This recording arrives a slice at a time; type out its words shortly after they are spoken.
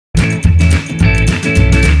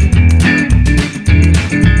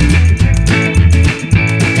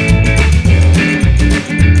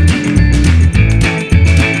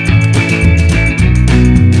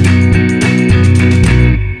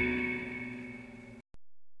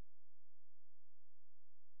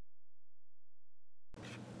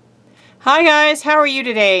Hi guys, how are you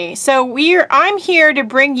today? So I'm here to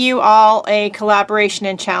bring you all a collaboration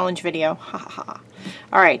and challenge video. Ha ha ha.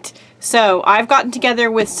 Alright, so I've gotten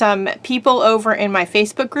together with some people over in my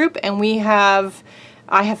Facebook group and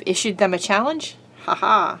I have issued them a challenge.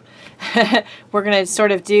 Haha. We're going to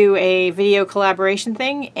sort of do a video collaboration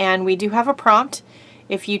thing, and we do have a prompt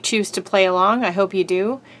if you choose to play along. I hope you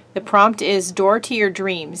do. The prompt is Door to Your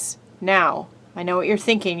Dreams. Now, I know what you're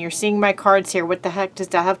thinking. You're seeing my cards here. What the heck does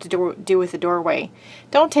that have to do with the doorway?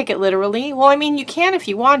 Don't take it literally. Well, I mean, you can if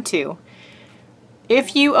you want to.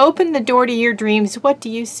 If you open the door to your dreams, what do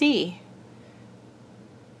you see?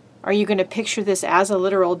 Are you going to picture this as a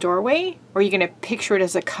literal doorway? Or are you going to picture it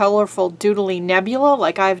as a colorful doodly nebula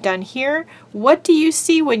like I've done here? What do you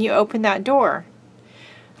see when you open that door?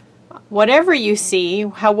 Whatever you see,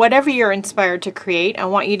 whatever you're inspired to create, I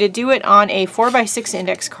want you to do it on a 4x6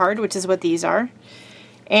 index card, which is what these are,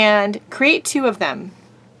 and create 2 of them.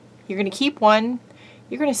 You're going to keep one.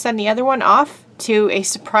 You're going to send the other one off to a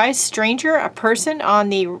surprise stranger, a person on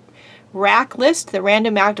the RAK list, the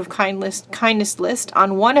Random Act of Kindness list,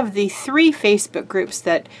 on one of the 3 Facebook groups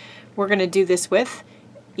that we're going to do this with,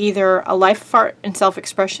 either A Life of Art and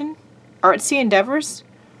Self-Expression, Artsy Endeavors,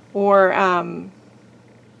 or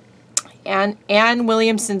Ann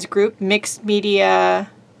Williamson's group, Mixed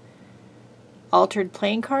Media Altered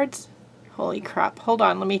Playing Cards. Holy crap. Hold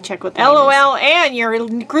on, let me check what the name is. LOL, Ann, your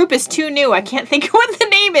group is too new. I can't think of what the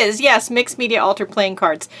name is. Yes, Mixed Media Altered Playing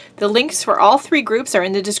Cards. The links for all 3 groups are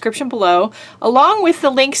in the description below, along with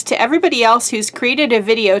the links to everybody else who's created a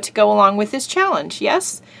video to go along with this challenge.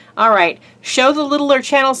 Yes? Alright, show the Littler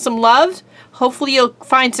channel some love. Hopefully you'll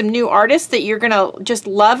find some new artists that you're going to just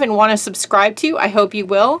love and want to subscribe to. I hope you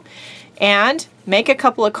will. And make a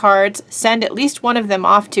couple of cards, send at least one of them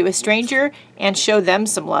off to a stranger, and show them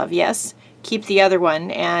some love, yes? Keep the other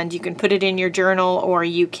one, and you can put it in your journal, or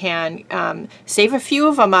you can save a few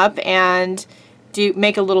of them up and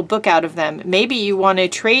make a little book out of them. Maybe you want to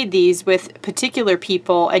trade these with particular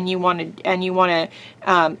people, and you want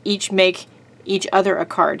to each make each other a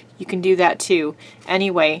card. You can do that too.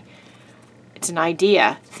 Anyway, it's an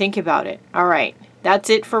idea. Think about it. All right.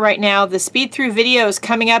 That's it for right now. The speed through video is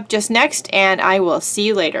coming up just next, and I will see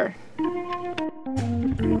you later.